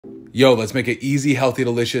Yo, let's make an easy, healthy,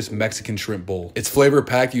 delicious Mexican shrimp bowl. It's flavor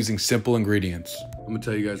packed using simple ingredients. I'm gonna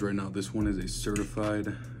tell you guys right now, this one is a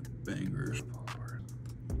certified banger.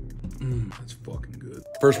 That's fucking good.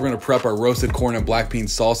 First, we're gonna prep our roasted corn and black bean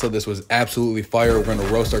salsa. This was absolutely fire. We're gonna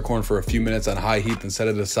roast our corn for a few minutes on high heat and set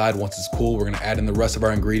it aside. Once it's cool, we're gonna add in the rest of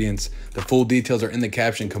our ingredients. The full details are in the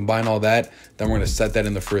caption. Combine all that, then we're gonna set that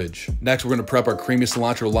in the fridge. Next, we're gonna prep our creamy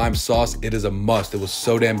cilantro lime sauce. It is a must. It was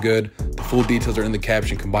so damn good. The full details are in the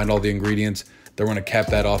caption. Combine all the ingredients. Then we're gonna cap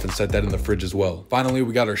that off and set that in the fridge as well. Finally,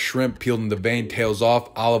 we got our shrimp peeled and deveined, tails off,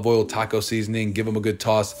 olive oil, taco seasoning, give them a good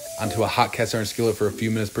toss onto a hot cast iron skillet for a few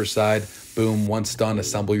minutes per side. Boom, once done,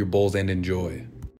 assemble your bowls and enjoy.